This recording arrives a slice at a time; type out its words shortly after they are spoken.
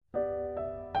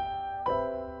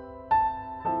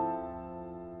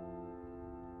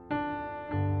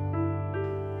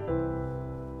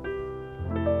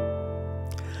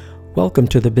Welcome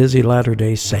to the Busy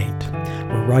Latter-day Saint,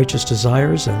 where righteous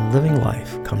desires and living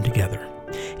life come together.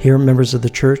 Here, members of the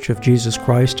Church of Jesus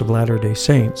Christ of Latter-day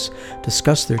Saints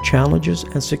discuss their challenges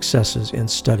and successes in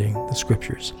studying the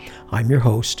Scriptures. I'm your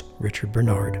host, Richard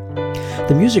Bernard.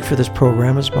 The music for this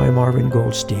program is by Marvin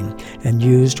Goldstein and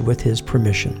used with his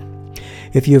permission.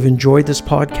 If you have enjoyed this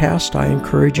podcast, I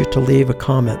encourage you to leave a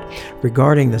comment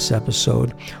regarding this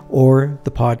episode or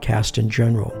the podcast in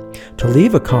general. To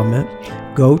leave a comment,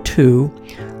 go to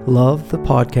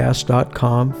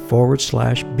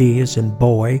lovethepodcast.com/B as in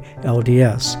boy,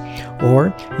 LDS,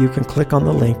 or you can click on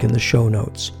the link in the show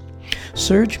notes.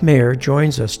 Serge Mayer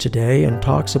joins us today and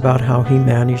talks about how he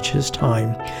managed his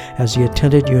time as he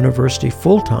attended university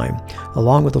full-time,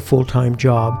 along with a full-time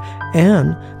job,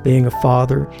 and being a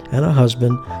father and a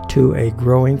husband to a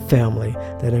growing family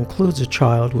that includes a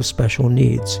child with special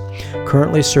needs.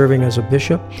 Currently serving as a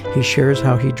bishop, he shares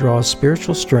how he draws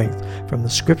spiritual strength from the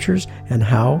Scriptures and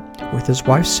how, with his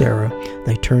wife Sarah,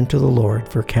 they turn to the Lord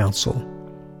for counsel.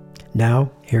 Now,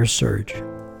 here's Serge.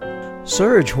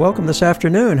 Serge, welcome this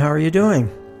afternoon. How are you doing?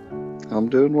 I'm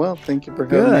doing well. Thank you for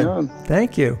having me on.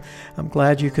 Thank you. I'm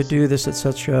glad you could do this at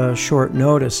such a short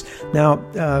notice. Now,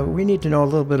 we need to know a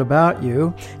little bit about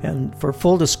you. And for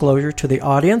full disclosure to the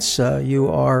audience, you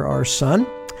are our son.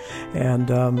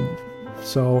 And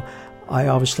so I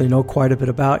obviously know quite a bit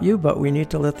about you, but we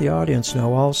need to let the audience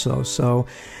know also. So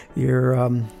you're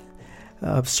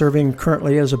serving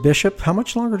currently as a bishop. How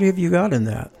much longer have you got in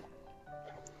that?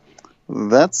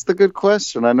 That's the good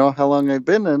question. I know how long I've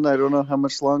been in. I don't know how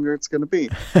much longer it's going to be.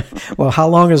 Well, how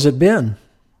long has it been?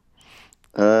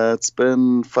 It's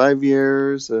been 5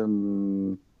 years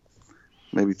and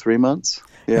maybe 3 months.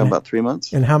 Yeah, about 3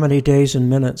 months. And how many days and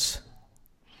minutes?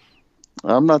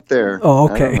 I'm not there. Oh,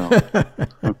 okay. I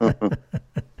don't know.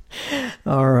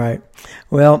 All right.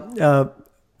 Well,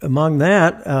 among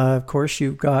that, of course,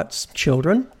 you've got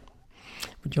children.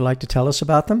 Would you like to tell us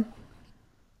about them?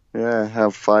 Yeah, I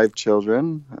have 5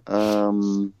 children.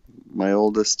 My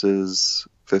oldest is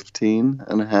 15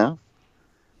 and a half,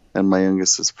 and my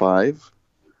youngest is 5,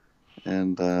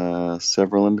 and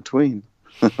several in between.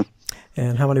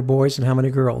 And how many boys and how many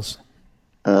girls?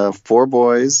 4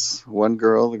 boys, 1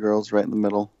 girl. The girl's right in the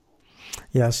middle.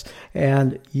 Yes,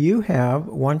 and you have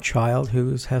one child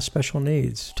who has special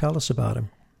needs. Tell us about him.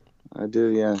 I do,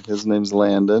 yeah. His name's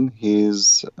Landon.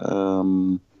 He's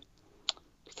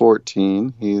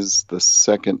 14. He's the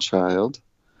second child.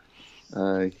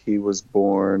 He was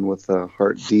born with a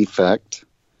heart defect.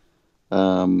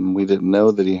 We didn't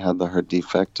know that he had the heart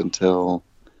defect until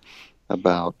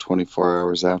about 24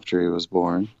 hours after he was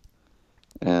born.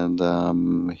 And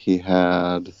he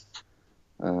had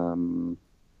internal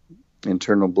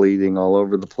bleeding all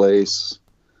over the place,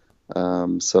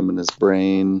 some in his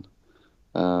brain.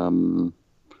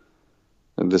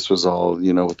 And this was all,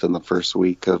 within the first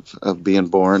week of being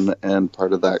born, and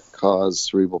part of that caused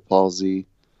cerebral palsy.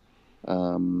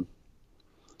 So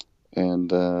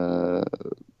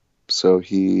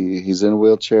he's in a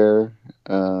wheelchair.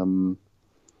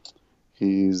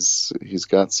 He's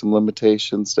got some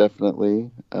limitations,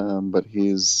 definitely, but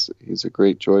he's a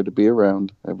great joy to be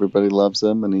around. Everybody loves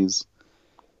him, and he's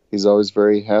always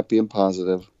very happy and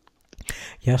positive.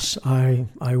 Yes, I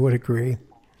would agree,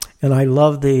 and I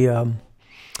love the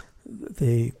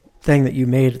thing that you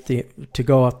made to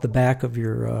go up the back of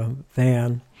your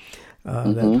van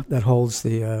that holds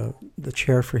the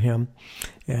chair for him,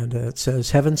 and it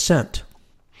says "Heaven Sent."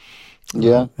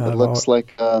 Yeah, it looks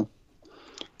like a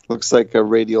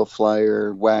radial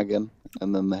flyer wagon,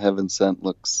 and then the Heaven Sent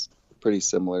looks pretty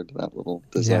similar to that little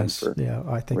design for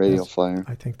I think radial flyer.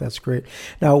 I think that's great.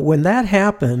 Now, when that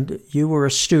happened, you were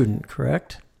a student,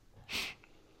 correct?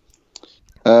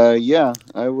 Yeah,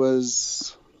 I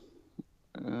was.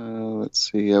 Let's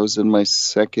see. I was in my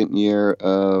second year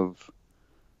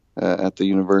at the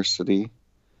university.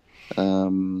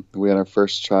 We had our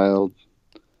first child.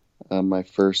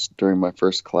 During my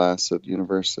first class at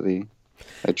university,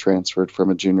 I transferred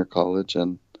from a junior college,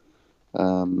 and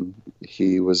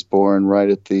he was born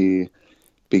right at the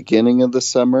beginning of the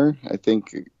summer. I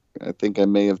think I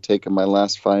may have taken my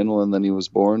last final, and then he was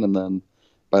born. And then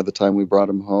by the time we brought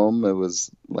him home, it was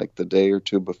like the day or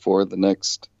two before the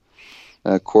next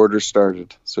quarter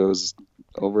started. So it was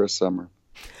over a summer.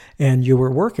 And you were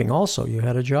working also. You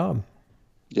had a job.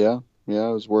 Yeah. I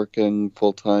was working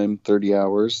full-time, 30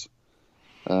 hours,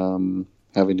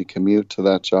 having to commute to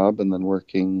that job, and then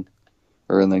going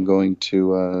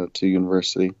to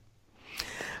university.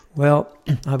 Well,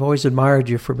 I've always admired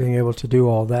you for being able to do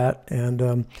all that.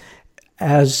 And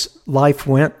as life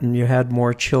went and you had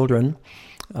more children,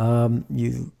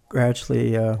 you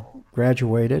gradually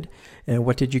graduated, and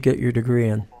what did you get your degree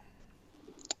in?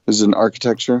 It was in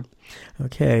architecture.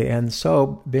 Okay, and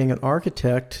so being an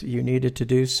architect, you needed to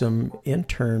do some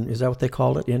is that what they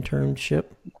called it, internship?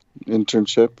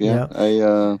 Internship,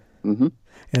 yeah.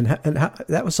 Yeah.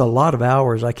 That was a lot of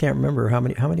hours. I can't remember how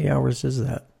many hours is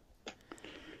that?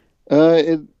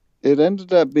 It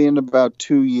ended up being about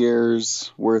 2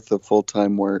 years worth of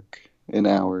full-time work in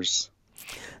hours.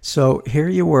 So here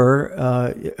you were,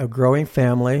 a growing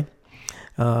family.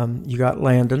 You got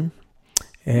Landon,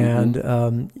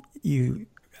 and you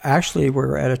actually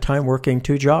were at a time working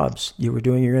two jobs. You were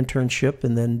doing your internship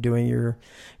and then doing your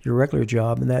regular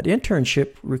job. And that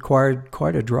internship required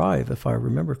quite a drive, if I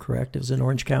remember correct. It was in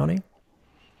Orange County.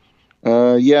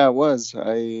 Yeah, it was.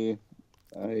 It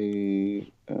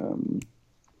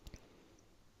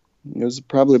was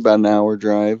probably about an hour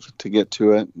drive to get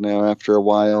to it. Now, after a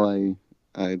while,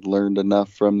 I'd learned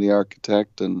enough from the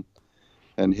architect and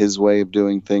his way of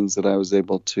doing things that I was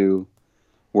able to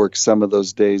work some of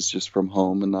those days just from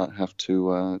home and not have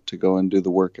to go and do the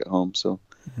work at home. So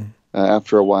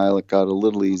after a while, it got a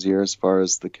little easier as far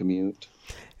as the commute.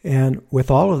 And with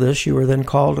all of this, you were then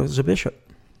called as a bishop.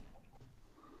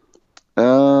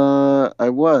 I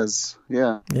was,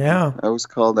 yeah. Yeah. I was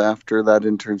called after that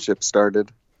internship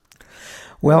started.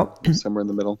 Well, somewhere in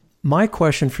the middle. My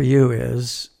question for you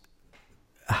is,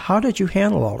 how did you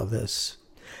handle all of this?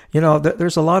 You know,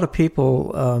 there's a lot of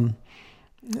people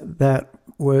that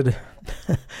would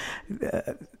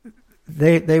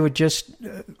they would just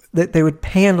they would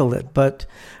handle it, but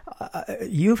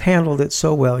you've handled it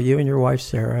so well. You and your wife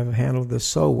Sarah have handled this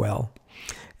so well,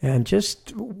 and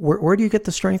just where do you get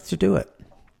the strength to do it?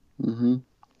 Mm-hmm.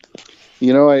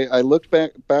 You know, I look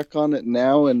back on it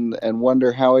now and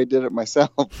wonder how I did it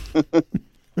myself.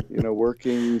 You know,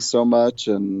 working so much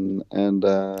and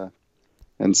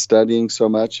studying so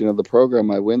much. You know, the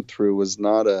program I went through was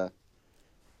not a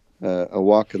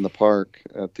walk in the park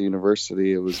at the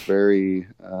university. It was very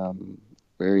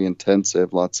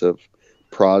intensive. Lots of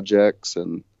projects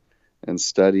and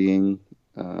studying.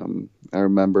 I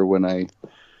remember when I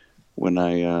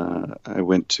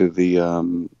went to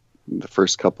the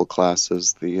first couple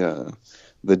classes,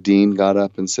 the dean got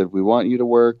up and said, "We want you to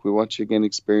work. We want you to gain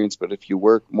experience. But if you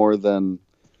work more than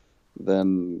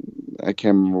I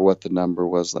can't remember what the number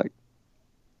was, like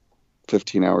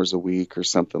 15 hours a week or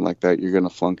something like that, you're going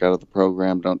to flunk out of the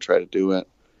program. Don't try to do it."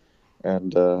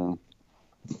 And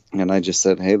I just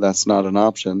said, "Hey, that's not an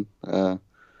option.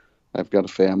 I've got a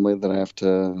family that I have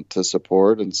to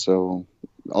support." And so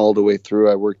all the way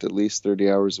through, I worked at least 30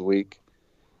 hours a week.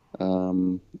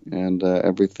 And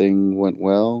everything went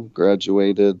well.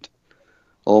 Graduated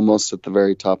almost at the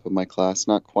very top of my class,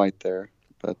 not quite there,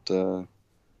 but did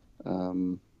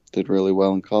really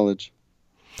well in college.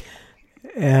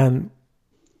 And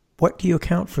what do you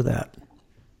account for that?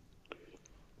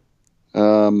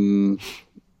 Well,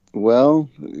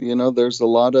 you know, there's a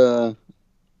lot of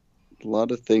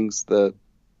things that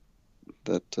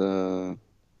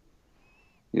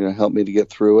you know, helped me to get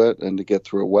through it and to get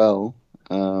through it well.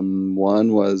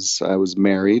 One was I was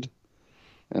married,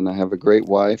 and I have a great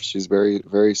wife. She's very,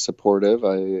 very supportive.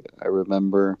 I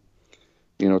remember,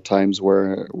 you know, times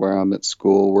where I'm at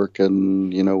school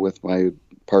working, you know, with my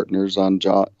partners on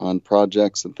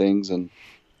projects and things, and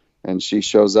she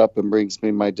shows up and brings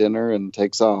me my dinner and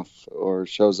takes off, or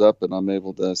shows up and I'm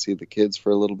able to see the kids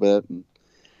for a little bit. And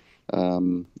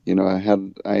you know,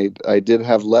 I did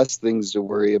have less things to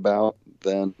worry about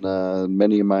than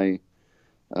many of my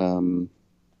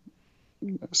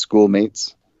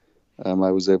schoolmates. I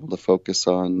was able to focus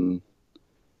on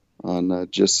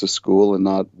just the school and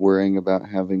not worrying about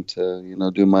having to, you know,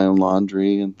 do my own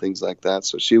laundry and things like that.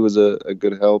 So she was a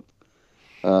good help.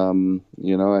 You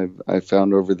know, I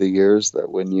found over the years that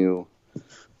when you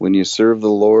serve the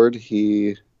Lord,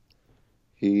 He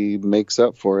makes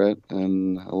up for it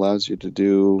and allows you to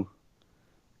do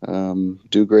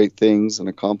great things and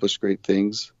accomplish great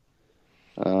things.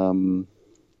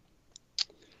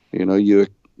 You know, you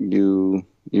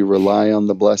rely on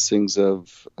the blessings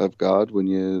of God when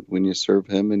you serve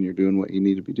Him and you're doing what you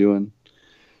need to be doing.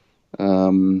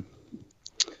 You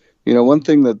know, one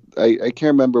thing that I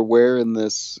can't remember where in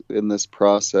this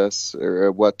process or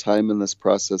at what time in this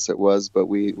process it was, but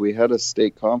we had a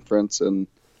state conference and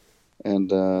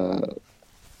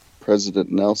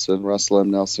President Russell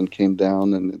M. Nelson came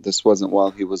down, and this wasn't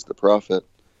while he was the prophet,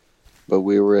 but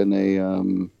we were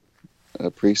in a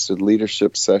priesthood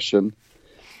leadership session,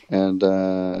 and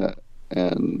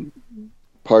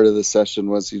part of the session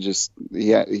was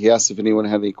he asked if anyone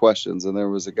had any questions, and there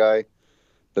was a guy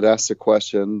that asked a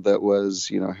question that was,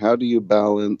 you know, how do you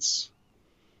balance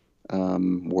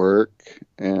work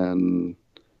and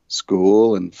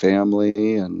school and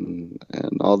family and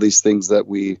all these things that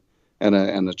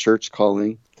and a church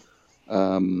calling.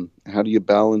 How do you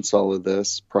balance all of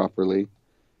this properly?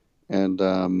 And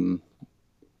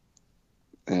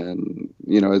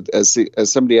as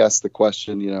somebody asked the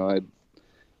question,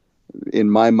 in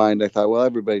my mind, I thought, well,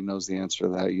 everybody knows the answer to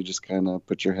that. You just kind of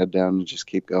put your head down and just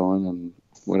keep going and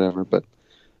whatever. But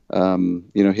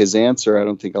his answer, I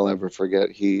don't think I'll ever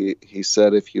forget. He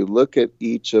said, if you look at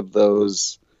each of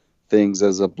those things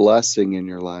as a blessing in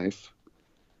your life,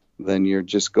 then you're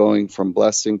just going from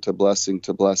blessing to blessing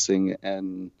to blessing,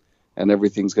 and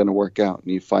everything's going to work out,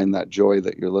 and you find that joy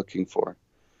that you're looking for.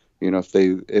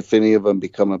 If any of them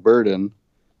become a burden,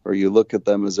 or you look at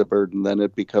them as a burden, then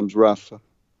it becomes rough.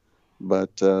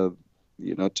 But to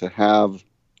have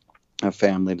a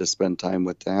family to spend time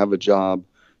with, to have a job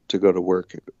to go to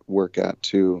work at,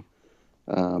 to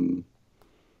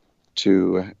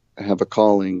have a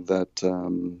calling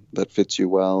that fits you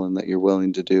well and that you're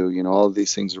willing to do, all of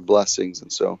these things are blessings.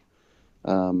 And so,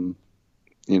 to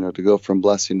go from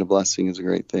blessing to blessing is a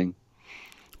great thing.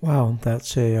 Wow,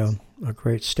 that's a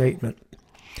great statement.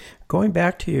 Going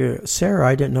back to you, Sarah,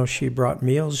 I didn't know she brought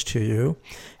meals to you,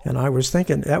 and I was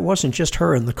thinking that wasn't just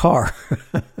her in the car.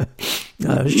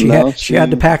 She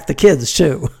had to pack the kids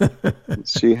too.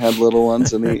 She had little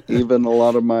ones, and even a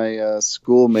lot of my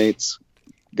schoolmates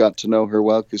got to know her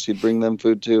well because she'd bring them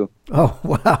food too. Oh,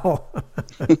 wow.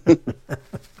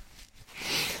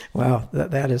 Wow,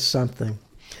 that is something.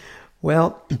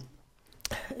 Well,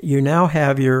 you now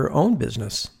have your own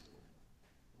business.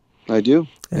 I do.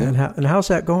 And how's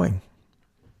that going?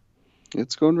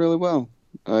 It's going really well.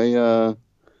 I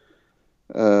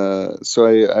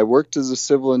worked as a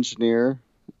civil engineer,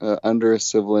 under a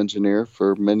civil engineer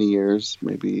for many years,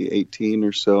 maybe 18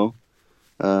 or so,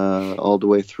 all the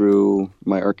way through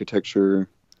my architecture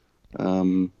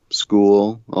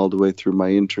school, all the way through my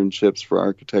internships for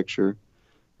architecture.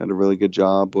 Had a really good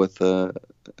job with an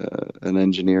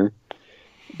engineer,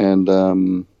 and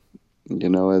as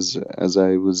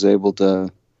I was able to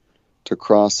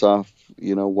cross off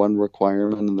one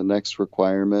requirement and the next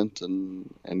requirement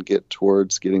and get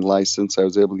towards getting licensed, I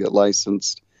was able to get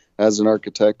licensed as an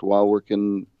architect while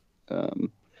working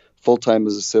full-time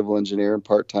as a civil engineer and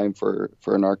part-time for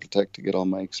an architect to get all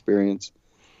my experience.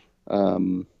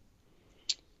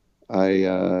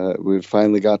 We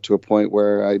finally got to a point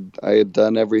where I had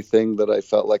done everything that I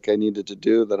felt like I needed to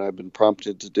do, that I've been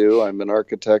prompted to do. I'm an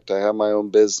architect. I have my own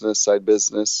business, side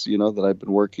business, that I've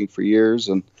been working for years.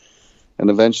 And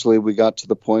eventually we got to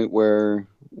the point where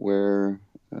we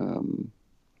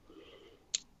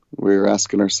were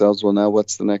asking ourselves, well, now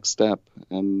what's the next step?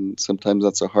 And sometimes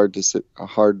that's a hard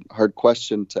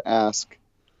question to ask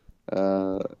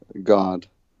God.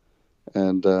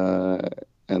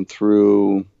 And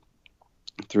through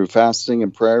fasting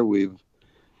and prayer, we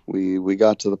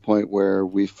got to the point where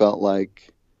we felt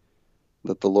like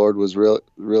that the Lord was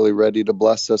really ready to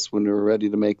bless us when we were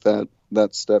ready to make that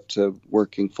step to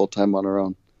working full time on our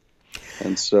own.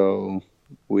 And so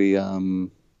we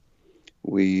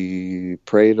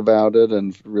prayed about it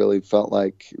and really felt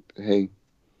like, hey,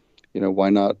 why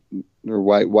not, or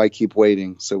why keep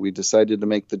waiting? So we decided to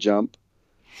make the jump.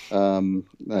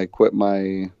 I quit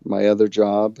my other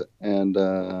job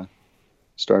and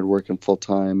started working full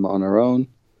time on our own.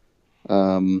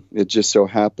 It just so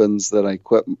happens that I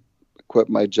quit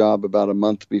my job about a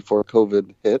month before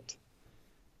COVID hit,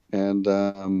 and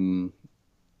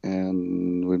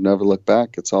we've never looked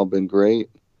back. It's all been great.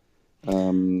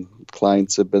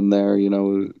 Clients have been there.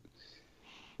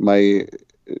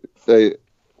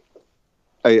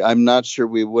 I'm not sure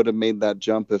we would have made that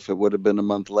jump if it would have been a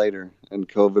month later and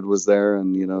COVID was there,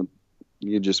 and you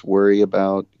just worry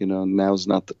about, now's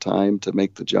not the time to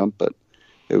make the jump, but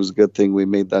it was a good thing we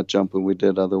made that jump when we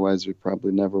did. Otherwise, we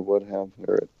probably never would have,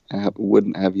 or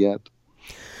wouldn't have yet.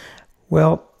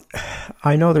 Well,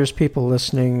 I know there's people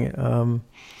listening.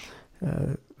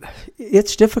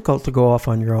 It's difficult to go off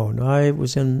on your own. I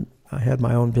had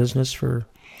my own business for,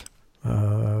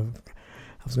 I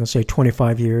was going to say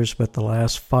 25 years, but the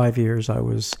last 5 years I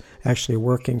was actually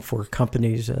working for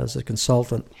companies as a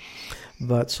consultant.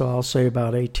 But so I'll say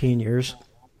about 18 years.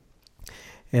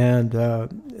 And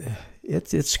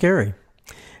it's scary.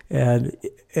 And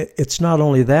it's not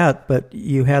only that, but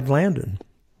you had Landon.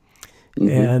 Mm-hmm.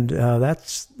 And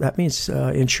that means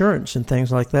insurance and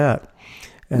things like that.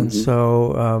 And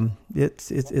so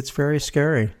it's very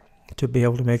scary to be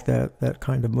able to make that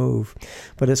kind of move.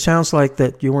 But it sounds like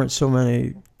that you weren't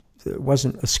it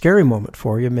wasn't a scary moment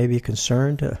for you, maybe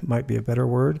concerned, might be a better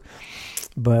word.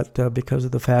 but because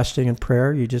of the fasting and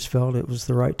prayer, you just felt it was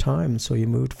the right time, so you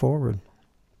moved forward.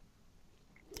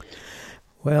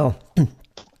 Well,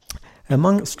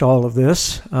 amongst all of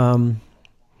this,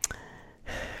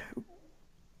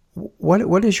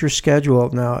 what is your schedule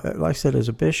now? Like I said, as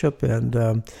a bishop,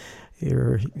 and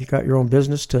you got your own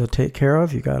business to take care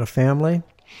of, you got a family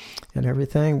and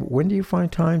everything. When do you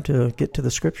find time to get to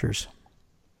the scriptures?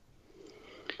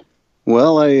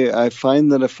 Well, I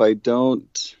find that if I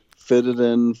don't fit it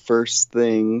in first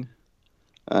thing,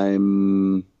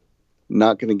 I'm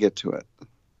not going to get to it.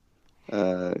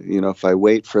 If I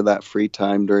wait for that free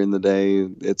time during the day,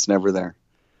 it's never there.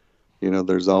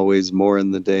 There's always more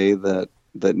in the day that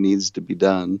needs to be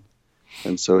done.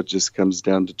 And so it just comes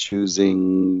down to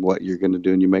choosing what you're going to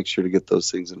do, and you make sure to get those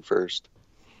things in first.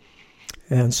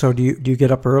 And so do you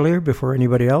get up earlier before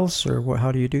anybody else, or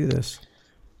how do you do this?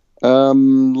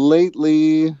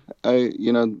 Lately,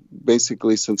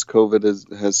 basically since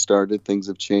COVID has started, things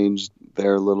have changed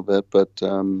there a little bit, but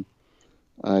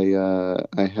I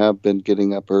have been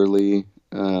getting up early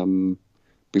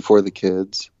before the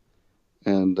kids,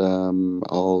 and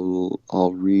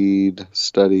I'll read,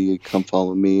 study, Come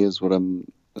Follow Me is what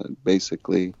I'm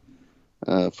basically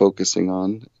focusing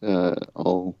on.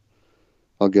 I'll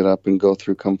get up and go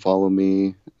through Come Follow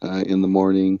Me in the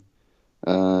morning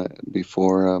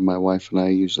before my wife and I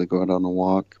usually go out on a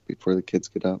walk before the kids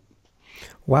get up.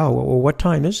 Wow. Well, what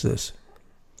time is this?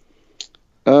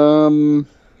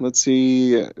 Let's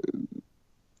see.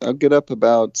 I'll get up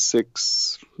about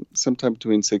 6, sometime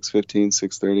between 6:15,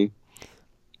 6:30.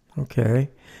 Okay.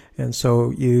 And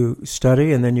so you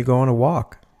study and then you go on a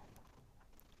walk.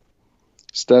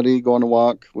 Study, go on a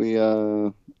walk. We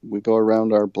go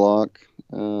around our block.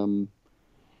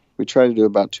 We try to do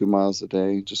about 2 miles a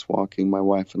day, just walking, my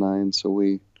wife and I. And so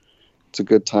it's a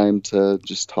good time to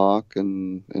just talk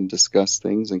and discuss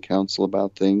things and counsel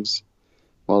about things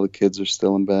while the kids are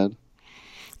still in bed.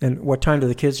 And what time do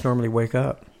the kids normally wake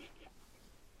up?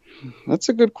 That's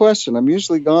a good question. I'm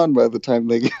usually gone by the time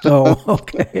they get up. Oh,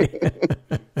 okay.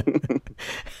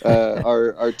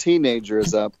 Our teenager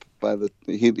is up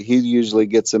he usually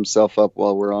gets himself up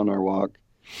while we're on our walk,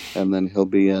 and then he'll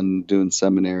be in doing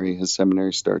seminary. His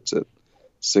seminary starts at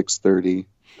 6:30,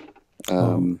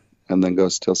 and then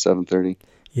goes till 7:30.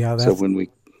 Yeah. So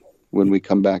when we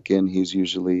come back in, he's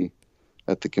usually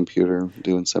at the computer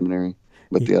doing seminary,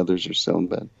 but the others are still in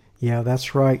bed. Yeah,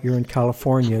 that's right. You're in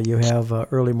California. You have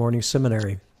early morning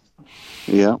seminary.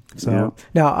 Yeah. So yeah.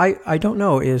 Now I don't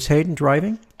know. Is Hayden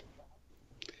driving?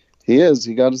 He is.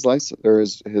 He got his license or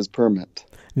his permit.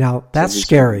 Now that's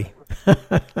scary.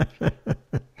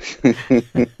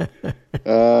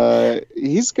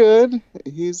 He's good.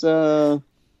 He's a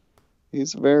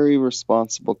very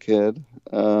responsible kid.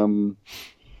 Some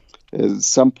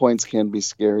points can be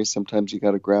scary. Sometimes you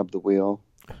got to grab the wheel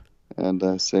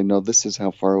and say, no, this is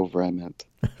how far over I meant.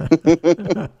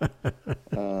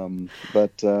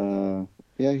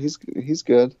 Yeah, he's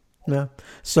good. Yeah.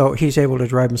 So he's able to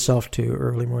drive himself to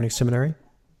early morning seminary?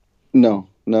 No.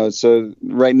 So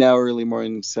right now, early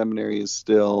morning seminary is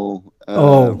still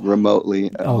remotely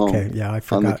at home. Yeah, I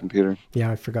forgot. On the computer.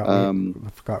 Yeah, I forgot. I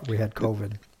forgot we had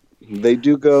COVID. They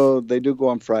do go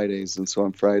on Fridays, and so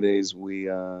on Fridays we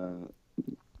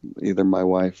either my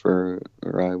wife or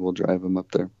I will drive him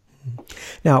up there.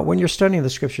 Now, when you're studying the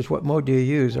scriptures, what mode do you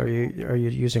use? Are you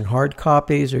using hard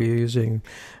copies? Are you using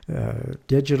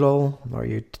digital? Are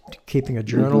you keeping a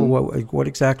journal? Mm-hmm. What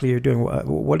exactly are you doing?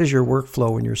 What is your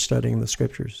workflow when you're studying the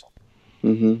scriptures?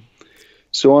 Mm-hmm.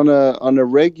 So on a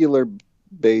regular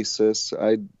basis,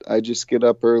 I just get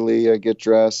up early, I get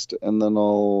dressed, and then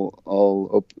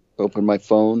I'll open my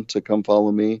phone to Come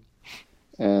Follow Me,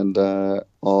 and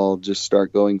I'll just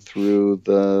start going through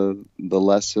the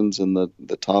lessons and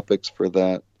the topics for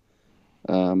that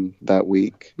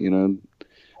week.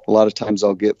 A lot of times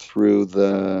I'll get through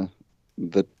the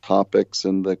topics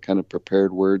and the kind of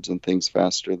prepared words and things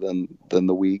faster than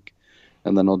the week,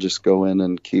 and then I'll just go in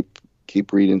and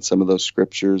keep reading some of those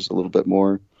scriptures a little bit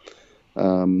more.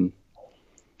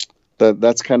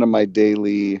 That's kind of my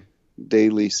daily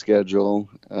schedule.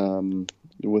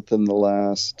 Within the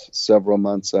last several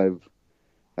months, I've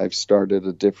started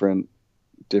a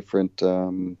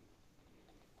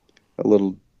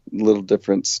little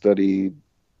different study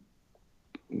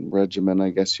regimen,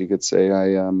 I guess you could say.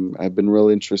 I've been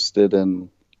really interested in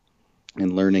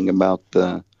learning about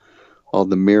all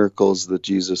the miracles that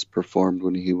Jesus performed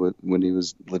when he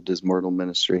lived his mortal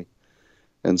ministry,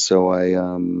 and so I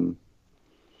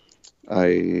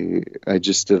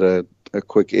just did a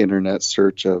quick internet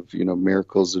search of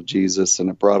miracles of Jesus, and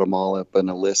it brought them all up in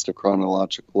a list of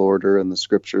chronological order and the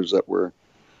scriptures that were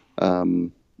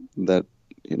that,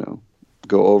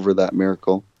 go over that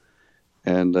miracle.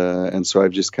 And so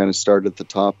I've just kind of started at the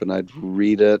top, and I'd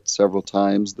read it several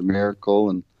times, the miracle,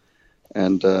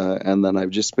 and then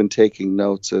I've just been taking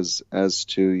notes as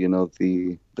to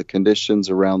the conditions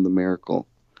around the miracle.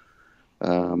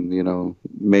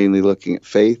 Mainly looking at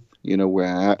faith.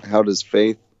 How does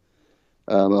faith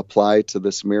apply to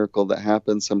this miracle that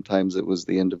happened? Sometimes it was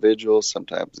the individual,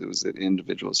 sometimes it was the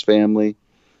individual's family.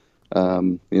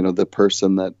 The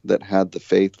person that had the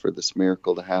faith for this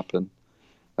miracle to happen.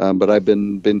 But I've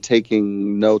been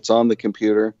taking notes on the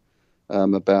computer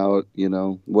about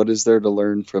what is there to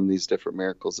learn from these different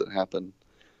miracles that happen.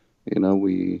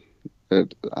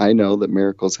 I know that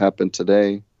miracles happen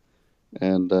today,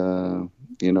 and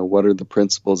what are the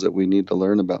principles that we need to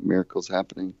learn about miracles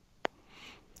happening?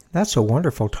 That's a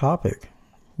wonderful topic.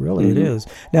 Really, it is.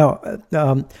 Now,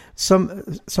 some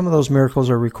of those miracles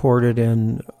are recorded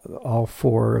in all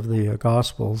four of the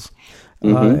Gospels.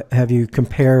 Have you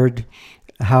compared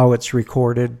how it's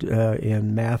recorded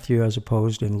in Matthew as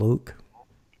opposed in Luke?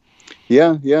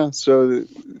 Yeah. So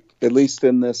at least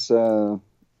in this,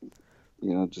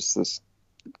 just this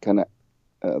kind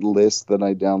of list that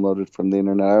I downloaded from the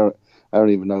internet. I don't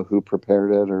even know who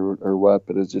prepared it or what,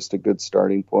 but it's just a good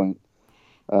starting point.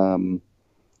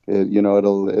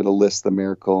 It'll list the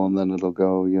miracle, and then it'll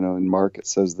go, in Mark it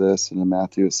says this, and in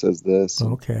Matthew it says this.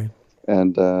 Okay.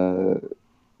 And a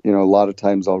lot of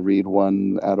times I'll read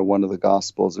one out of one of the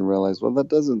Gospels and realize, well, that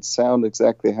doesn't sound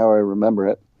exactly how I remember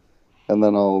it. And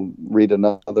then I'll read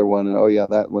another one, and oh yeah,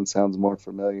 that one sounds more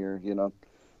familiar.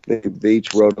 They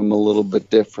each wrote them a little bit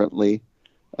differently,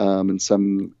 and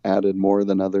some added more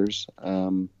than others.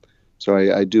 So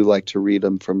I do like to read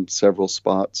them from several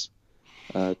spots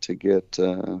to get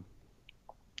the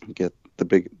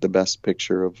best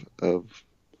picture of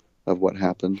what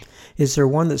happened. Is there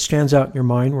one that stands out in your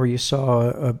mind where you saw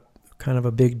a kind of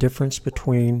a big difference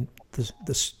between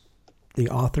the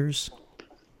authors?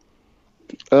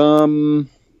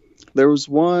 There was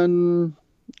one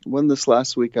this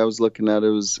last week I was looking at.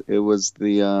 It was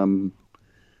the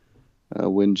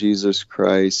when Jesus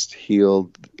Christ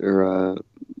healed or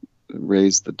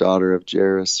raised the daughter of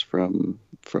Jairus from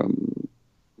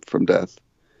death,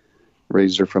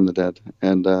 raised her from the dead.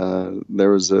 And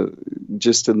there was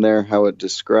just in there how it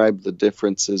described the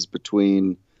differences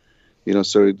between,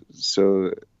 so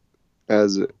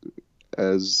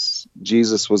as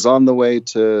Jesus was on the way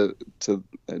to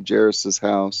Jairus's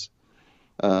house,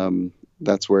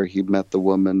 that's where he met the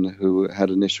woman who had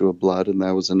an issue of blood, and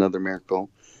that was another miracle.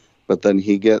 But then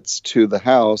he gets to the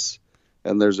house,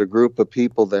 and there's a group of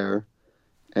people there,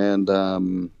 and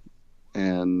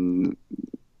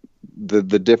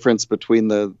the difference between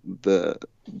the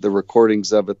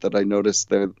recordings of it that I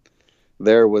noticed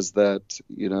there was that,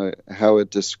 how it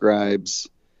describes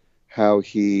how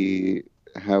he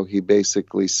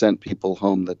basically sent people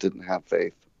home that didn't have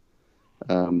faith.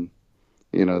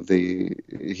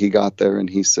 He got there and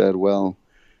he said, well,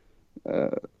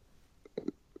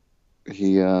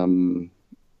 he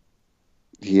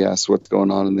asked what's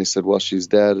going on, and they said, well, she's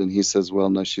dead. And he says, well,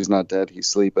 no, she's not dead. He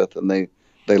sleepeth. And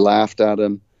they laughed at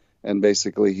him. And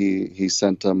basically he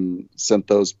sent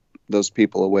those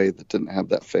people away that didn't have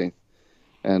that faith.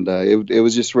 And it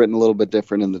was just written a little bit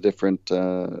different in the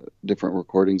different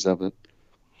recordings of it.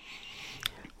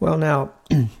 Well, now,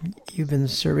 you've been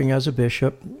serving as a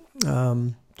bishop.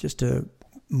 Just to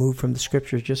move from the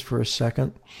scriptures just for a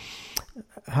second,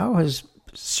 how has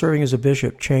serving as a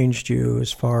bishop changed you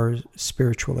as far as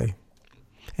spiritually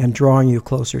and drawing you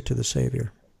closer to the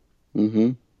Savior?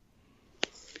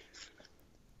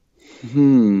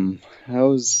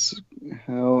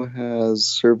 How has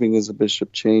serving as a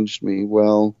bishop changed me?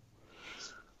 Well,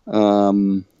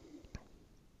 I'm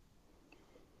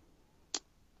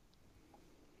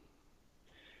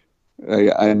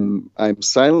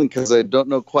silent because I don't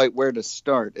know quite where to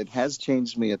start. It has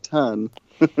changed me a ton.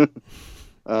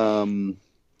 One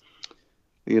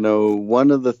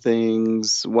of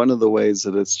the ways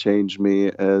that it's changed me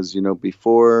is,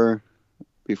 before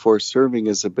serving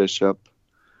as a bishop,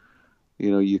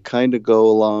 you kind of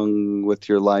go along with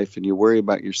your life and you worry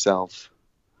about yourself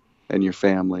and your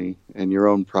family and your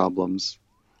own problems.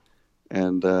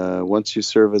 And once you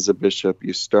serve as a bishop,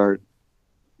 you start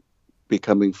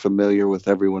becoming familiar with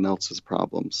everyone else's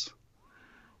problems.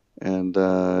 And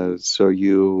so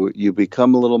you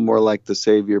become a little more like the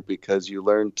Savior because you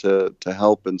learn to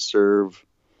help and serve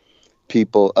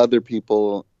other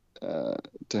people,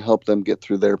 to help them get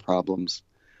through their problems.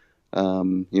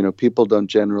 People don't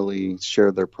generally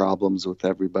share their problems with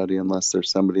everybody unless there's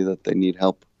somebody that they need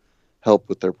help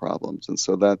with their problems. And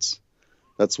so that's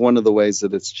that's one of the ways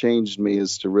that it's changed me,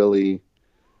 is to really,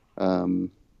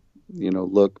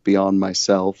 look beyond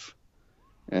myself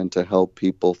and to help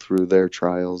people through their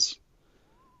trials.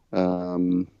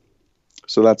 So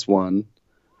that's one.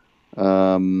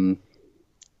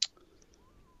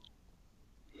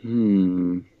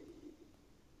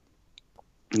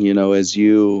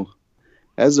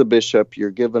 As a bishop, you're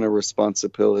given a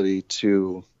responsibility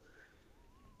to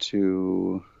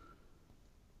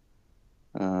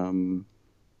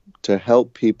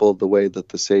help people the way that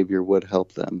the Savior would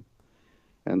help them.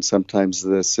 And sometimes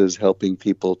this is helping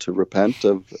people to repent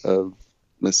of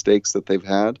mistakes that they've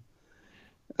had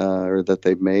or that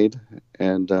they've made.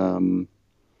 And,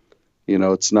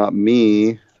 it's not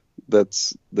me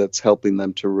that's helping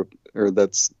them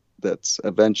that's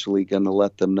eventually going to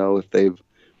let them know if they've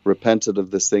repented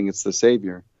of this thing. It's the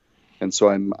Savior. And so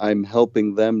I'm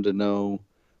helping them to know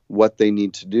what they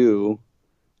need to do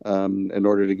in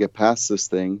order to get past this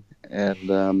thing.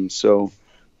 And so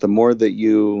the more that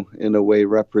you, in a way,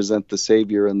 represent the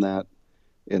Savior in that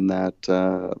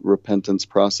repentance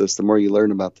process, the more you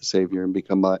learn about the Savior and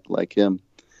become like Him.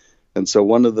 And so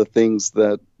one of the things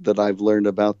that I've learned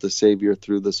about the Savior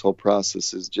through this whole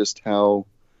process is just how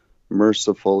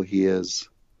merciful He is.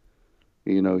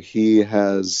 He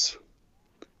has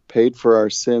paid for our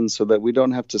sins so that we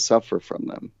don't have to suffer from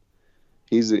them.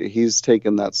 He's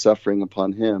taken that suffering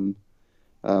upon Him,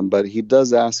 but He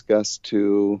does ask us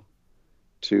to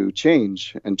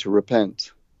change and to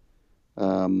repent.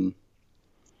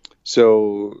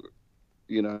 So,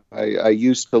 I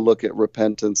used to look at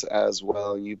repentance as,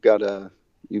 well, you've got to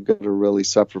really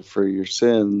suffer for your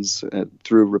sins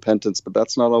through repentance, but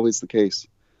that's not always the case.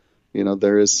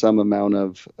 There is some amount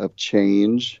of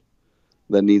change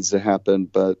that needs to happen,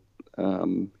 but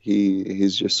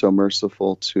he's just so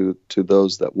merciful to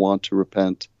those that want to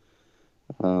repent.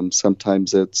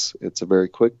 Sometimes it's a very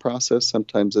quick process.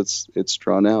 Sometimes it's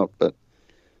drawn out, but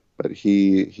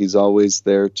he's always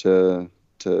there to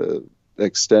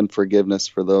extend forgiveness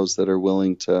for those that are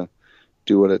willing to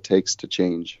do what it takes to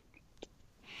change.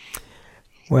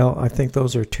 Well, I think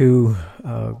those are two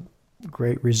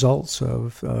great results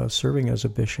of serving as a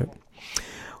bishop.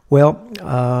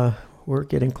 Well, we're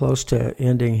getting close to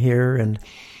ending here, and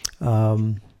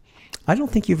I don't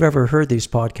think you've ever heard these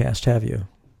podcasts, have you?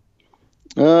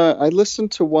 I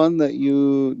listened to one that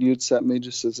you'd sent me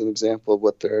just as an example of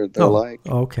what they're like.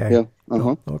 Okay. Yeah.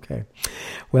 Uh-huh. Okay.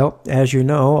 Well, as you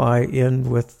know, I end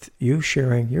with you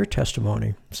sharing your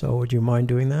testimony. So would you mind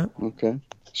doing that? Okay.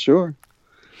 Sure.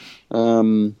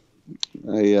 I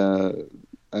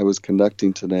was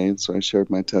conducting today, and so I shared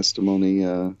my testimony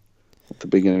at the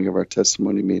beginning of our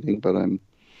testimony meeting. But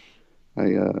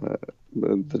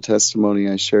the testimony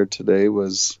I shared today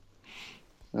was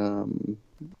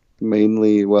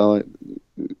mainly,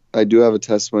 I do have a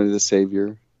testimony of the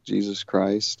Savior, Jesus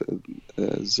Christ,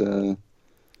 as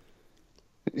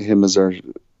Him as our,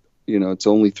 it's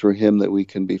only through Him that we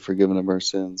can be forgiven of our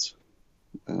sins.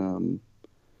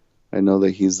 I know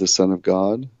that He's the Son of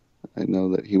God. I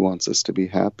know that He wants us to be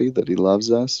happy, that He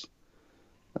loves us.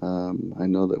 I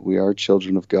know that we are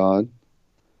children of God.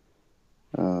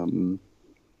 I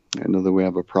know that we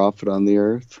have a prophet on the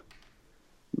earth,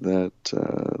 that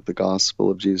the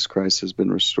gospel of Jesus Christ has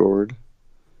been restored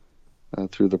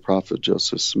through the prophet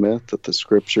Joseph Smith, that the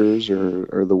scriptures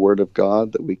are the word of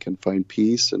God, that we can find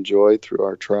peace and joy through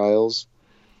our trials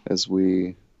as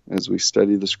we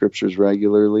study the scriptures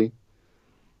regularly.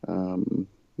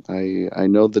 I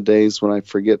know the days when I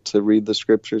forget to read the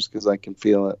scriptures, because I can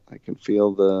feel it. I can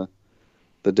feel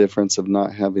the difference of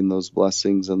not having those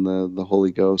blessings and the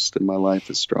Holy Ghost in my life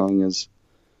as strong as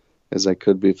I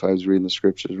could be if I was reading the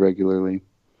scriptures regularly.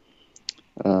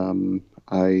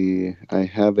 I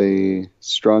have a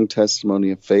strong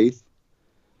testimony of faith,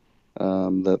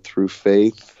 that through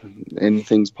faith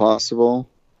anything's possible.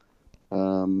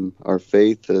 Our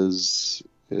faith is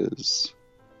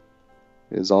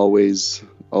always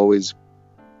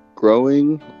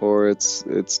growing, or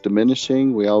it's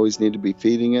diminishing. We always need to be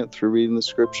feeding it through reading the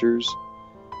scriptures.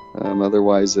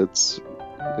 Otherwise it's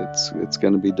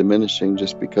going to be diminishing,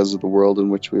 just because of the world in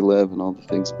which we live and all the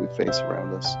things that we face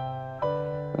around us.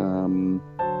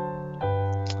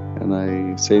 And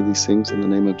I say these things in the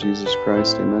name of Jesus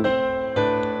Christ. Amen.